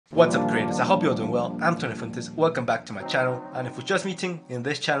What's up creators, I hope you're doing well. I'm Tony Fuentes, welcome back to my channel, and if we're just meeting, in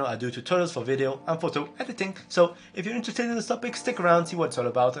this channel I do tutorials for video and photo editing, so if you're interested in this topic, stick around, see what it's all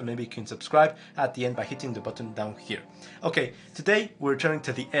about, and maybe you can subscribe at the end by hitting the button down here. Okay, today we're returning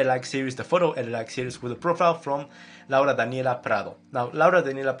to the edit-like series, the photo edit-like series with a profile from Laura Daniela Prado. Now, Laura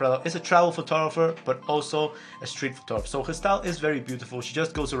Daniela Prado is a travel photographer, but also a street photographer, so her style is very beautiful. She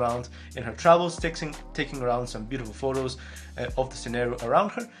just goes around in her travels, taking around some beautiful photos of the scenario around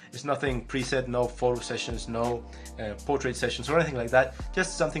her. It's nothing preset, no photo sessions, no portrait sessions or anything like that,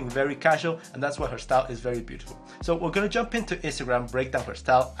 just something very casual, and that's why her style is very beautiful. So we're going to jump into Instagram, break down her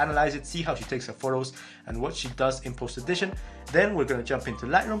style, analyze it, see how she takes her photos and what she does in post-edition. Then we're going to jump into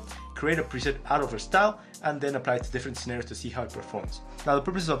Lightroom, create a preset out of her style, and then apply it to different scenarios to see how it performs. Now, the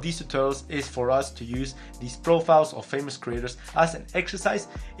purpose of these tutorials is for us to use these profiles of famous creators as an exercise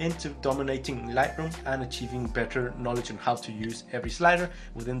into dominating Lightroom and achieving better knowledge on how to use every slider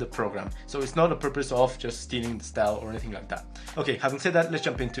within the program. So it's not a purpose of just stealing the style or anything like that. Okay, having said that, let's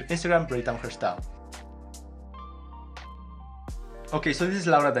jump into Instagram, break down her style. Okay, so this is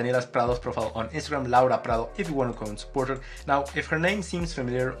Laura Daniela Prado's profile on Instagram, Laura Prado, if you want to go and support her. Now, if her name seems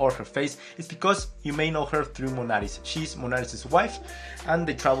familiar or her face, it's because you may know her through Monaris. She's Monaris' wife, and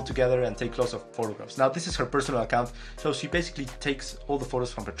they travel together and take lots of photographs. Now, this is her personal account, so she basically takes all the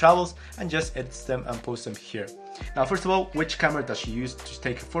photos from her travels and just edits them and posts them here. Now, first of all, which camera does she use to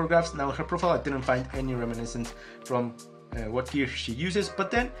take her photographs? Now, in her profile, I didn't find any reminiscence from what gear she uses,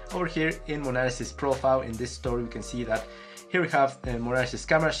 but then over here in Monaris' profile, in this story, we can see that here we have Monaris'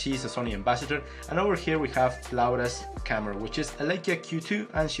 camera. She's a Sony ambassador, and over here we have Laura's camera, which is a Leica Q2,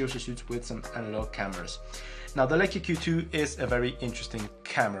 and she also shoots with some analog cameras. Now, the Leica Q2 is a very interesting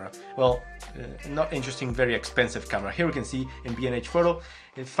camera. Well, not interesting, very expensive camera. Here we can see in B&H Photo,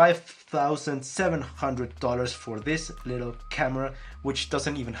 $5,700 for this little camera, which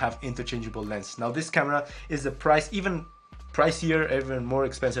doesn't even have interchangeable lens. Now, this camera is the price, even pricier, even more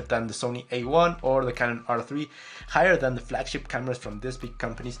expensive than the Sony A1 or the Canon R3, higher than the flagship cameras from these big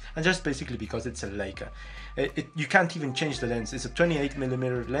companies, and just basically because it's a Leica. You can't even change the lens. It's a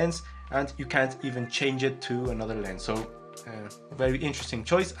 28mm lens, and you can't even change it to another lens. So very interesting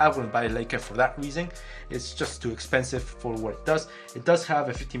choice. I wouldn't buy a Leica for that reason. It's just too expensive for what it does. It does have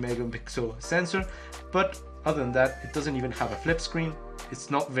a 50-megapixel sensor, but other than that, it doesn't even have a flip screen. It's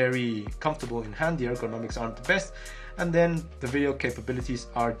not very comfortable in hand. The ergonomics aren't the best. And then the video capabilities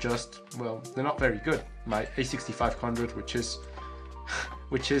are just, well, they're not very good. My A6500, which is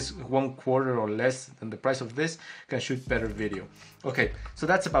 1/4 or less than the price of this, can shoot better video. Okay, so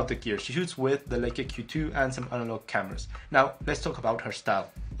that's about the gear. She shoots with the Leica Q2 and some analog cameras. Now, let's talk about her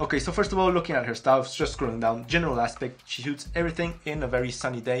style. Okay, so first of all, looking at her style, just scrolling down, general aspect, she shoots everything in a very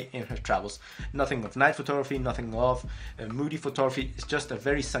sunny day in her travels. Nothing of night photography, nothing of moody photography. It's just a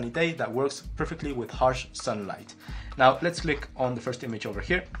very sunny day that works perfectly with harsh sunlight. Now, let's click on the first image over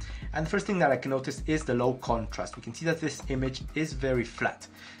here. And the first thing that I can notice is the low contrast. We can see that this image is very flat.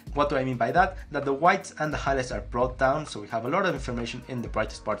 What do I mean by that? That the whites and the highlights are brought down, so we have a lot of information in the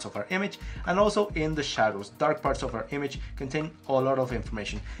brightest parts of our image, and also in the shadows. Dark parts of our image contain a lot of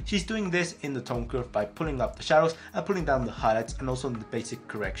information. She's doing this in the tone curve by pulling up the shadows and pulling down the highlights, and also in the basic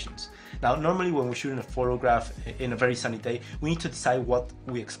corrections. Now, normally when we're shooting a photograph in a very sunny day, we need to decide what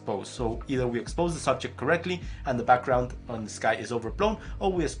we expose. So either we expose the subject correctly and the background on the sky is overblown,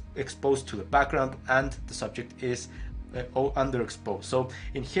 or we expose to the background and the subject is underexposed. So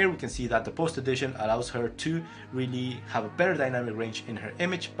in here we can see that the post edition allows her to really have a better dynamic range in her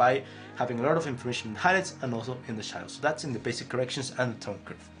image by having a lot of information in the highlights and also in the shadows. So that's in the basic corrections and the tone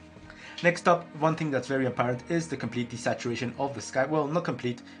curve. Next up, one thing that's very apparent is the complete desaturation of the sky. Well, not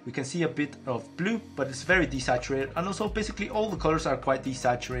complete, we can see a bit of blue, but it's very desaturated, and also basically all the colors are quite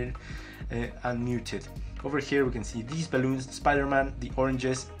desaturated and muted. Over here we can see these balloons, Spider-Man, the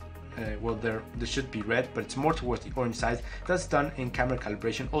oranges, well, they should be red, but it's more towards the orange side. That's done in camera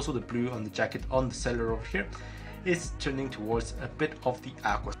calibration. Also the blue on the jacket on the seller over here is turning towards a bit of the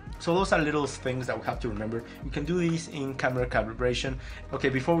aqua. So those are little things that we have to remember. We can do these in camera calibration. Okay,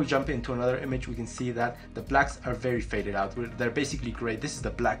 before we jump into another image, we can see that the blacks are very faded out. They're basically gray. This is the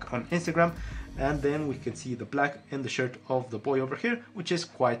black on Instagram, and then we can see the black in the shirt of the boy over here, which is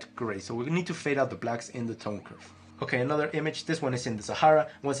quite gray. So we need to fade out the blacks in the tone curve. Okay, another image. This one is in the Sahara.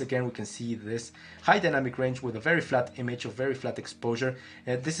 Once again, we can see this high dynamic range with a very flat image of very flat exposure.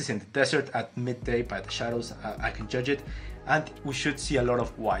 This is in the desert at midday. By the shadows, I can judge it. And we should see a lot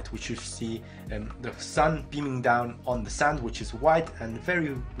of white. We should see the sun beaming down on the sand, which is white and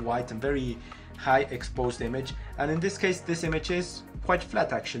very high exposed image. And in this case, this image is quite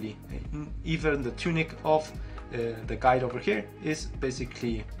flat actually. Even the tunic of the guide over here is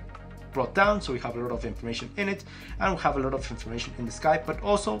basically brought down, so we have a lot of information in it, and we have a lot of information in the sky, but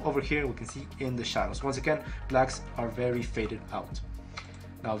also over here we can see in the shadows. Once again, blacks are very faded out.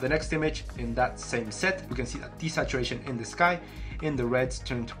 Now the next image in that same set, we can see that desaturation in the sky, in the reds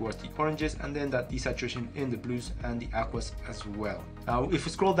turning towards the oranges, and then that desaturation in the blues and the aquas as well. Now if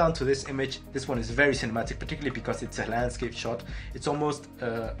we scroll down to this image, this one is very cinematic, particularly because it's a landscape shot. It's almost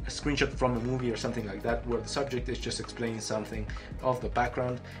a screenshot from a movie or something like that, where the subject is just explaining something of the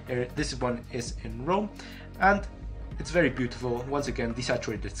background. This one is in Rome, and it's very beautiful. Once again,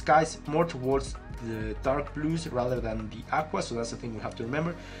 desaturated skies, more towards the dark blues rather than the aqua, so that's the thing we have to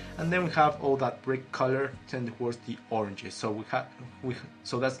remember. And then we have all that brick color tending towards the oranges, so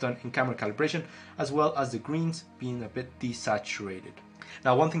so that's done in camera calibration, as well as the greens being a bit desaturated.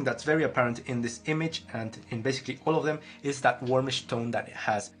 Now one thing that's very apparent in this image and in basically all of them is that warmish tone that it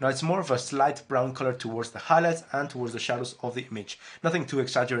has. Now it's more of a slight brown color towards the highlights and towards the shadows of the image. Nothing too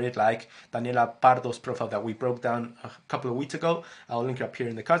exaggerated like Daniela Pardo's profile that we broke down a couple of weeks ago. I'll link it up here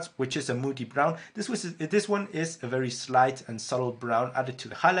in the cards, which is a moody brown. This one is a very slight and subtle brown added to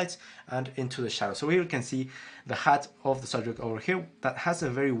the highlights and into the shadow. So here you can see the hat of the subject over here that has a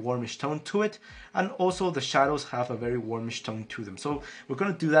very warmish tone to it, and also the shadows have a very warmish tone to them. So we're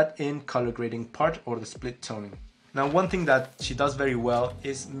going to do that in color grading part, or the split toning. Now one thing that she does very well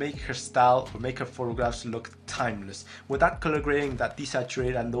is make her style or make her photographs look timeless. With that color grading, that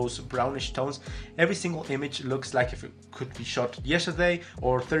desaturated and those brownish tones, every single image looks like if it could be shot yesterday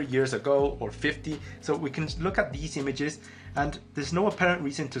or 30 years ago or 50. So we can look at these images and there's no apparent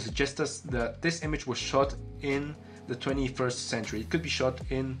reason to suggest us that this image was shot in the 21st century. It could be shot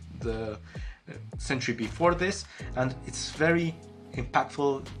in the century before this, and it's very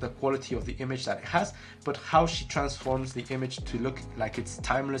impactful, the quality of the image that it has, but how she transforms the image to look like it's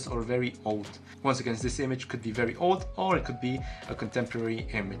timeless or very old. Once again, this image could be very old or it could be a contemporary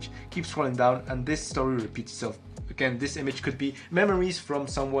image. Keep scrolling down and this story repeats itself. Again, this image could be memories from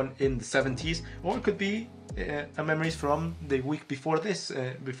someone in the 70s, or it could be memories from the week before this,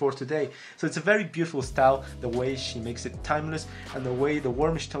 before today. So it's a very beautiful style, the way she makes it timeless, and the way the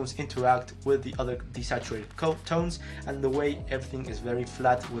warmish tones interact with the other desaturated tones, and the way everything is very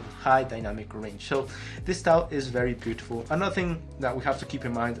flat with high dynamic range. So this style is very beautiful. Another thing that we have to keep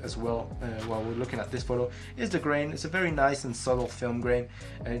in mind as well while we're looking at this photo is the grain. It's a very nice and subtle film grain,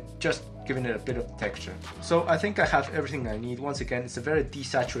 just giving it a bit of texture. So I think I have everything I need. Once again, it's a very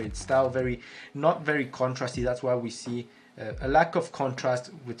desaturated style, not very contrasty. That's why we see a lack of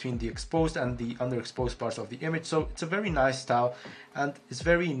contrast between the exposed and the underexposed parts of the image. So it's a very nice style, and it's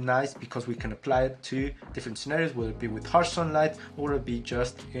very nice because we can apply it to different scenarios, whether it be with harsh sunlight or it be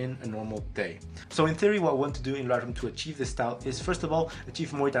just in a normal day. So in theory, what I want to do in Lightroom to achieve this style is, first of all,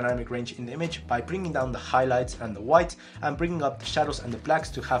 achieve more dynamic range in the image by bringing down the highlights and the whites and bringing up the shadows and the blacks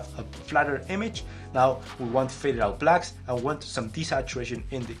to have a flatter image. Now we want faded out blacks and we want some desaturation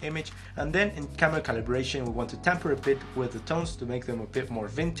in the image, and then in camera calibration we want to tamper a bit with the tones to make them a bit more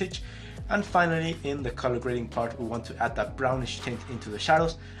vintage. And finally, in the color grading part, we want to add that brownish tint into the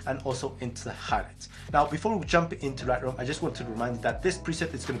shadows and also into the highlights. Now, before we jump into Lightroom, I just want to remind you that this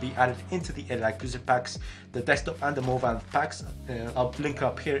preset is going to be added into the Edit Like user packs, the desktop and the mobile packs. I'll link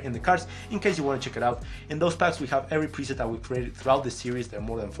up here in the cards in case you want to check it out. In those packs, we have every preset that we've created throughout this series. There are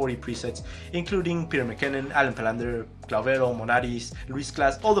more than 40 presets, including Peter McKinnon, Alan Palander, Clauvero, Monaris, Luis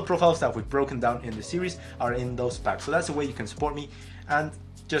Glass. All the profiles that we've broken down in the series are in those packs. So that's a way you can support me and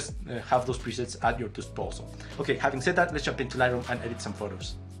just have those presets at your disposal. Okay, having said that, let's jump into Lightroom and edit some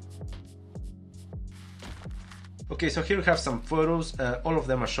photos. Okay, so here we have some photos. All of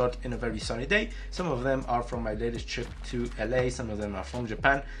them are shot in a very sunny day. Some of them are from my latest trip to LA, some of them are from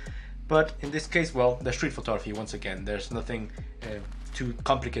Japan. But in this case, well, they're street photography. Once again, there's nothing too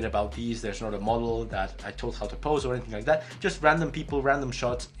complicated about these. There's not a model that I told how to pose or anything like that. Just random people, random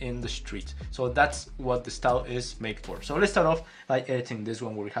shots in the street. So that's what the style is made for. So let's start off by editing this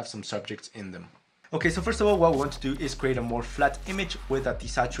one where we have some subjects in them. Okay, so first of all, what we want to do is create a more flat image with a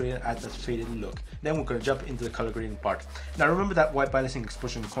desaturated and a faded look. Then we're going to jump into the color grading part. Now remember that white balancing,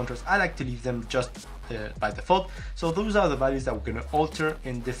 exposure and contrast, I like to leave them just by default. So those are the values that we're going to alter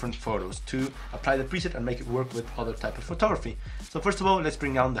in different photos to apply the preset and make it work with other type of photography. So first of all, let's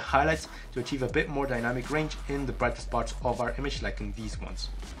bring down the highlights to achieve a bit more dynamic range in the brightest parts of our image, like in these ones.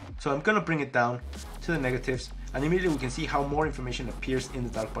 So I'm going to bring it down to the negatives, and immediately we can see how more information appears in the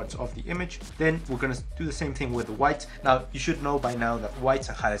dark parts of the image. Then we're going to do the same thing with the whites. Now you should know by now that whites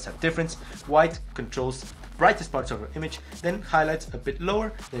and highlights have difference. White controls brightest parts of our image, then highlights a bit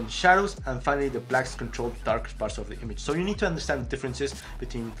lower, then shadows, and finally the blacks control the darkest parts of the image. So you need to understand the differences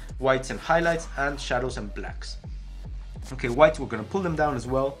between whites and highlights and shadows and blacks. Okay, whites, we're going to pull them down as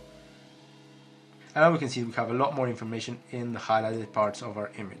well. And now we can see we have a lot more information in the highlighted parts of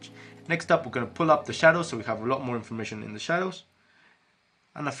our image. Next up, we're going to pull up the shadows, so we have a lot more information in the shadows.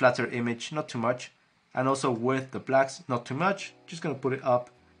 And a flatter image, not too much. And also with the blacks, not too much. Just going to put it up,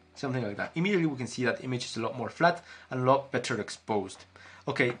 something like that. Immediately we can see that the image is a lot more flat and a lot better exposed.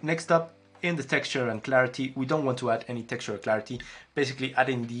 Okay, next up, in the texture and clarity, we don't want to add any texture or clarity. Basically,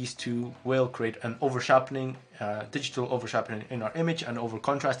 adding these two will create an over-sharpening, digital over-sharpening in our image and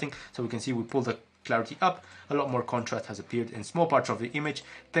over-contrasting. So we can see we pull the clarity up, a lot more contrast has appeared in small parts of the image.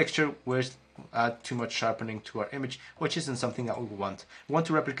 Texture will add too much sharpening to our image, which isn't something that we want. We want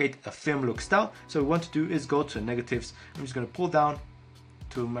to replicate a film look style, so what we want to do is go to negatives. I'm just going to pull down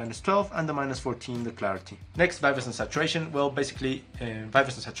to -12 and the -14 the clarity. Next, vibrance and saturation. Well, basically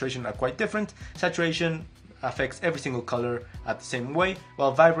vibrance and saturation are quite different. Saturation affects every single color at the same way,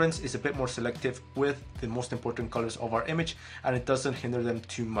 while vibrance is a bit more selective with the most important colors of our image, and it doesn't hinder them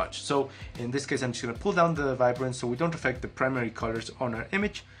too much. So in this case, I'm just going to pull down the vibrance so we don't affect the primary colors on our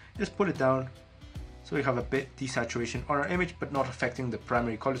image. Just put it down so we have a bit desaturation on our image, but not affecting the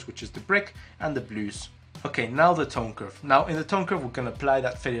primary colors, which is the brick and the blues. Okay, now the tone curve. Now in the tone curve, we're going to apply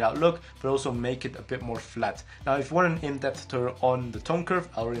that faded out look, but also make it a bit more flat. Now if you want an in-depth tutorial on the tone curve,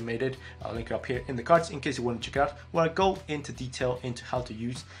 I already made it. I'll link it up here in the cards in case you want to check it out, where I go into detail into how to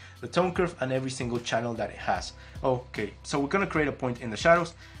use the tone curve and every single channel that it has. Okay, so we're going to create a point in the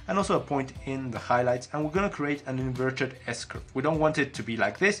shadows and also a point in the highlights, and we're going to create an inverted S-curve. We don't want it to be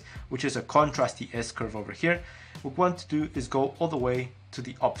like this, which is a contrasty S-curve over here. What we want to do is go all the way to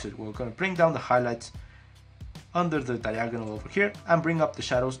the opposite. We're going to bring down the highlights under the diagonal over here and bring up the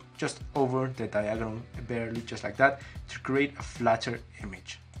shadows just over the diagonal, barely, just like that, to create a flatter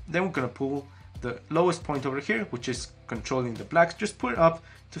image. Then we're going to pull the lowest point over here, which is controlling the blacks, just put it up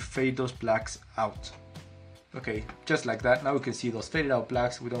to fade those blacks out. Okay, just like that. Now we can see those faded out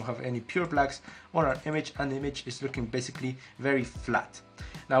blacks. We don't have any pure blacks on our image, and the image is looking basically very flat.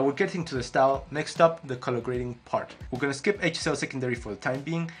 Now we're getting to the style. Next up, the color grading part. We're going to skip HSL secondary for the time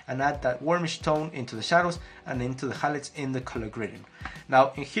being and add that warmish tone into the shadows and into the highlights in the color grading.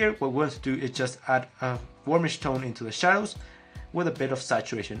 Now in here, what we want to do is just add a warmish tone into the shadows with a bit of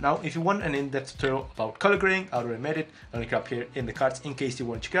saturation. Now if you want an in-depth tutorial about color grading, I already made it. I'll link it up here in the cards in case you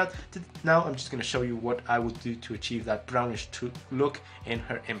want to check it out. Now I'm just going to show you what I would do to achieve that brownish look in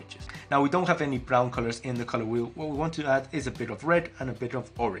her images. Now we don't have any brown colors in the color wheel. What we want to add is a bit of red and a bit of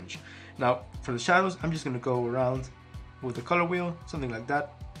orange. Now for the shadows, I'm just going to go around with the color wheel, something like that.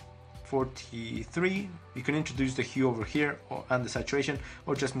 43. You can introduce the hue over here and the saturation,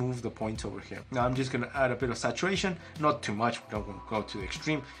 or just move the points over here. Now I'm just going to add a bit of saturation, not too much, we don't want to go to the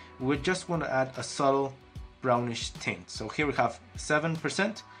extreme. We just want to add a subtle brownish tint. So here we have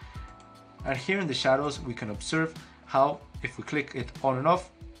 7%, and here in the shadows we can observe how if we click it on and off,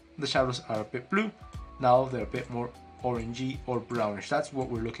 the shadows are a bit blue. Now they're a bit more orangey or brownish. That's what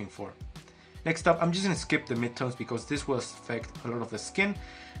we're looking for. Next up, I'm just going to skip the midtones because this will affect a lot of the skin,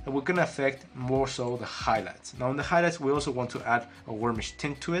 and we're going to affect more so the highlights. Now in the highlights, we also want to add a warmish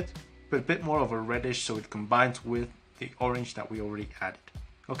tint to it, but a bit more of a reddish so it combines with the orange that we already added.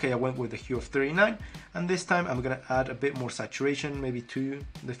 Okay, I went with the hue of 39, and this time I'm going to add a bit more saturation, maybe to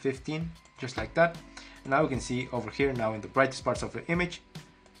the 15, just like that. And now we can see over here, now in the brightest parts of the image,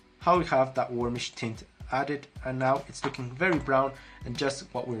 how we have that warmish tint added, and now it's looking very brown and just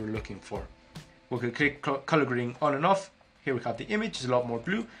what we were looking for. We can click color grading on and off. Here we have the image, it's a lot more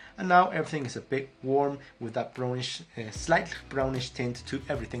blue, and now everything is a bit warm with that brownish, slight brownish tint to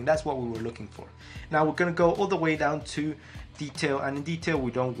everything. That's what we were looking for. Now we're going to go all the way down to detail, and in detail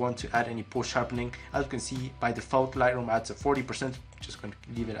we don't want to add any post sharpening. As you can see, by default Lightroom adds a 40%. Just going to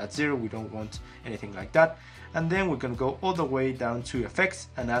leave it at 0. We don't want anything like that. And then we're going to go all the way down to effects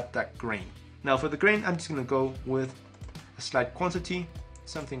and add that grain. Now for the grain, I'm just going to go with a slight quantity,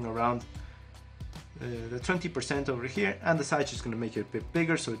 something around the 20% over here, and the size is going to make it a bit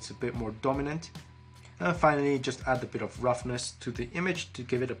bigger so it's a bit more dominant. And finally, just add a bit of roughness to the image to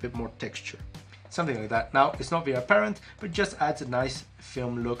give it a bit more texture, something like that. Now it's not very apparent, but just adds a nice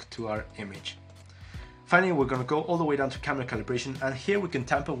film look to our image. Finally, we're going to go all the way down to camera calibration, and here we can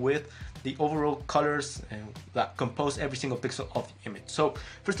tamper with the overall colors that compose every single pixel of the image. So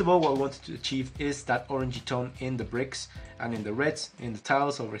first of all, what we wanted to achieve is that orangey tone in the bricks and in the reds, in the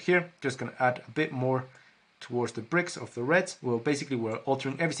tiles over here. Just going to add a bit more towards the bricks of the reds. Well, basically we're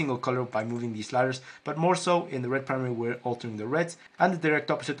altering every single color by moving these sliders, but more so in the red primary we're altering the reds, and the direct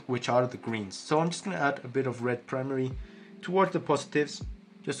opposite, which are the greens. So I'm just going to add a bit of red primary towards the positives,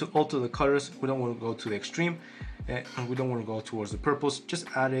 just to alter the colors. We don't want to go to the extreme, and we don't want to go towards the purples. Just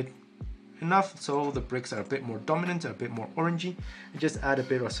add it enough so the bricks are a bit more dominant, a bit more orangey, and just add a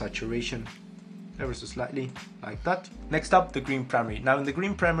bit of saturation ever so slightly, like that. Next up, the green primary. Now in the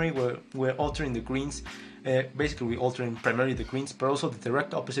green primary we're altering the greens. Basically we're altering primarily the greens, but also the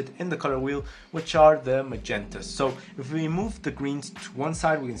direct opposite in the color wheel, which are the magentas. So if we move the greens to one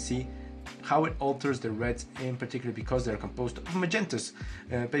side, we can see how it alters the reds, in particular because they're composed of magentas.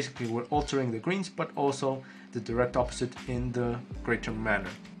 Basically we're altering the greens, but also the direct opposite in the greater manner.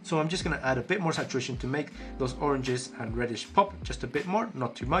 So I'm just going to add a bit more saturation to make those oranges and reddish pop just a bit more,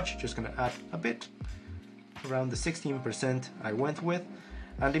 not too much, just going to add a bit, around the 16% I went with.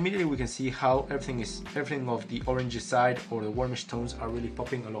 And immediately we can see how everything of the orangey side or the warmish tones are really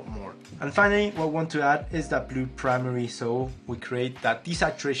popping a lot more. And finally, what we want to add is that blue primary, so we create that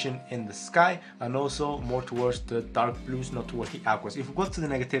desaturation in the sky and also more towards the dark blues, not towards the aquas. If we go to the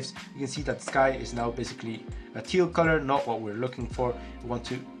negatives, you can see that the sky is now basically a teal color, not what we're looking for. We want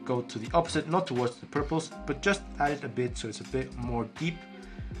to go to the opposite, not towards the purples, but just add it a bit so it's a bit more deep.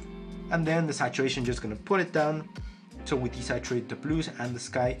 And then the saturation, just going to put it down so we desaturate the blues and the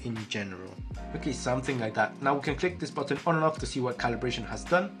sky in general. Okay, something like that. Now we can click this button on and off to see what calibration has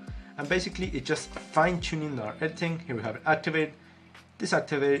done, and basically it's just fine-tuning our editing. Here we have it activated,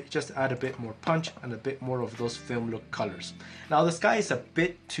 disactivated, just add a bit more punch and a bit more of those film look colors. Now the sky is a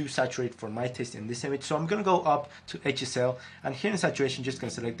bit too saturated for my taste in this image, so I'm going to go up to HSL, and here in saturation just going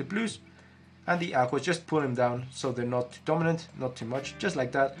to select the blues and the aquas, just pull them down so they're not too dominant, not too much, just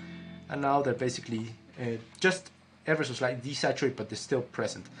like that. And now they're basically just ever so slightly desaturated, but they're still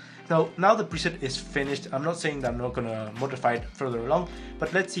present. Now the preset is finished. I'm not saying that I'm not going to modify it further along,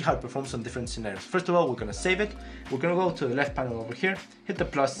 but let's see how it performs on different scenarios. First of all, we're going to save it. We're going to go to the left panel over here, hit the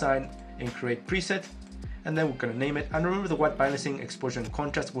plus sign and create preset, and then we're going to name it. And remember the white balancing, exposure and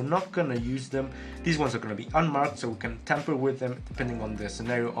contrast, we're not going to use them. These ones are going to be unmarked, so we can tamper with them depending on the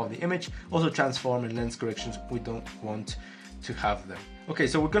scenario of the image. Also transform and lens corrections, we don't want to have them. Okay,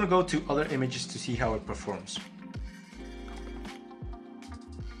 so we're going to go to other images to see how it performs.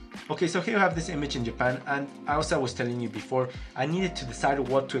 Okay, so here I have this image in Japan, and as I was telling you before, I needed to decide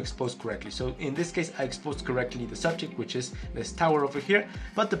what to expose correctly. So in this case, I exposed correctly the subject, which is this tower over here,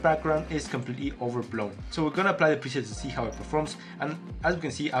 but the background is completely overblown. So we're gonna apply the preset to see how it performs, and as you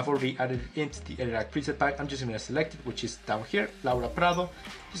can see, I've already added it into the Edit preset pack. I'm just gonna select it, which is down here, Laura Prado.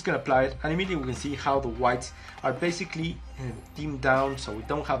 Just gonna apply it, and immediately we can see how the whites are basically dimmed down, so we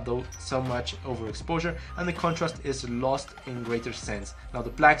don't have so much overexposure, and the contrast is lost in greater sense. Now the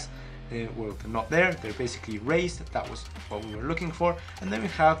blacks, well, they're not there, they're basically raised. That was what we were looking for. And then we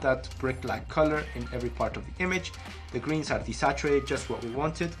have that brick-like color in every part of the image. The greens are desaturated, just what we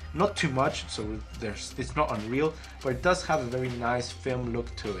wanted, not too much, so it's not unreal, but it does have a very nice film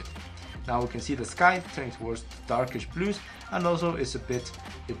look to it. Now we can see the sky turning towards darkish blues, and also it's a bit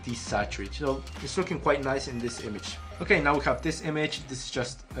desaturated, so it's looking quite nice in this image. Okay, now we have this image. This is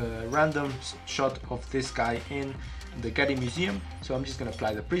just a random shot of this guy in the Getty Museum, so I'm just going to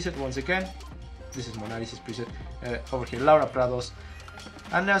apply the preset once again. This is my analysis preset over here, Laura Prados,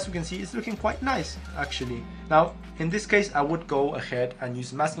 and as you can see, it's looking quite nice actually. Now in this case, I would go ahead and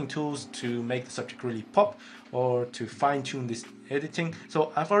use masking tools to make the subject really pop, or to fine-tune this editing.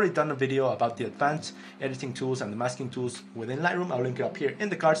 So I've already done a video about the advanced editing tools and the masking tools within Lightroom. I'll link it up here in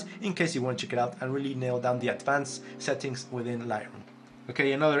the cards in case you want to check it out and really nail down the advanced settings within Lightroom.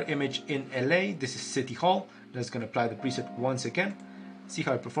 Okay, another image in LA. This is City Hall. Just going to apply the preset once again, see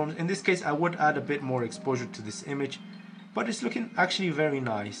how it performs. In this case, I would add a bit more exposure to this image, but it's looking actually very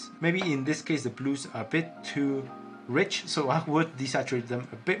nice. Maybe in this case the blues are a bit too rich, so I would desaturate them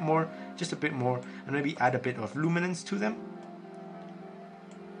a bit more, just a bit more, and maybe add a bit of luminance to them,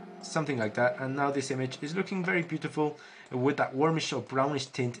 something like that. And now this image is looking very beautiful with that warmish or brownish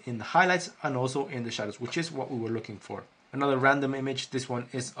tint in the highlights and also in the shadows, which is what we were looking for. Another random image. This one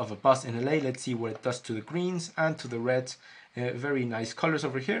is of a bus in LA. Let's see what it does to the greens and to the reds. Very nice colors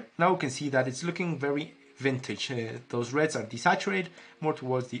over here. Now we can see that it's looking very vintage. Those reds are desaturated, more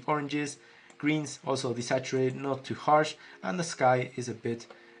towards the oranges. Greens also desaturated, not too harsh, and the sky is a bit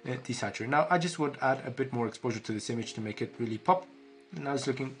desaturated. Now I just would add a bit more exposure to this image to make it really pop. Now it's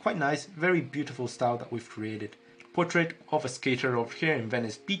looking quite nice. Very beautiful style that we've created. Portrait of a skater over here in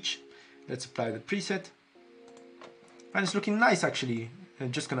Venice Beach. Let's apply the preset. And it's looking nice actually.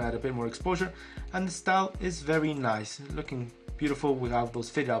 I'm just gonna add a bit more exposure, and the style is very nice, looking beautiful. We have those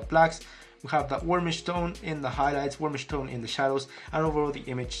faded out blacks. We have that warmish tone in the highlights, warmish tone in the shadows, and overall the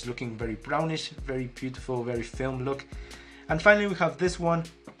image is looking very brownish, very beautiful, very film look. And finally we have this one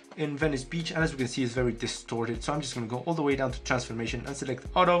in Venice Beach, and as we can see it's very distorted, so I'm just going to go all the way down to transformation and select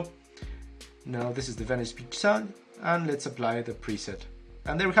auto. Now this is the Venice Beach sun, and let's apply the preset.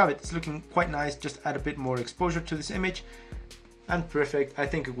 And there we have it. It's looking quite nice. Just add a bit more exposure to this image and perfect. I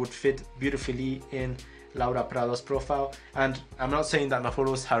think it would fit beautifully in Laura Prado's profile, and I'm not saying that my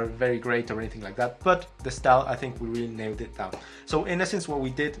photos are very great or anything like that, but the style, I think we really nailed it down. So in essence what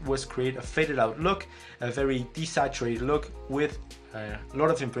we did was create a faded out look, a very desaturated look with a lot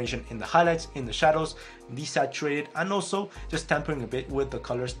of information in the highlights, in the shadows, desaturated, and also just tampering a bit with the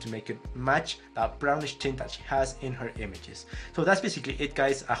colors to make it match that brownish tint that she has in her images. So that's basically it,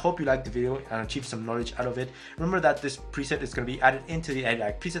 guys. I hope you liked the video and achieved some knowledge out of it. Remember that this preset is going to be added into the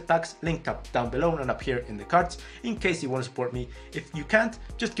AI preset packs, linked up down below and up here in the cards, in case you want to support me. If you can't,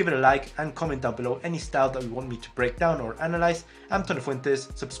 just give it a like and comment down below any style that you want me to break down or analyze. I'm Tony Fuentes.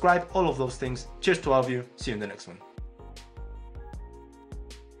 Subscribe, all of those things. Cheers to all of you. See you in the next one.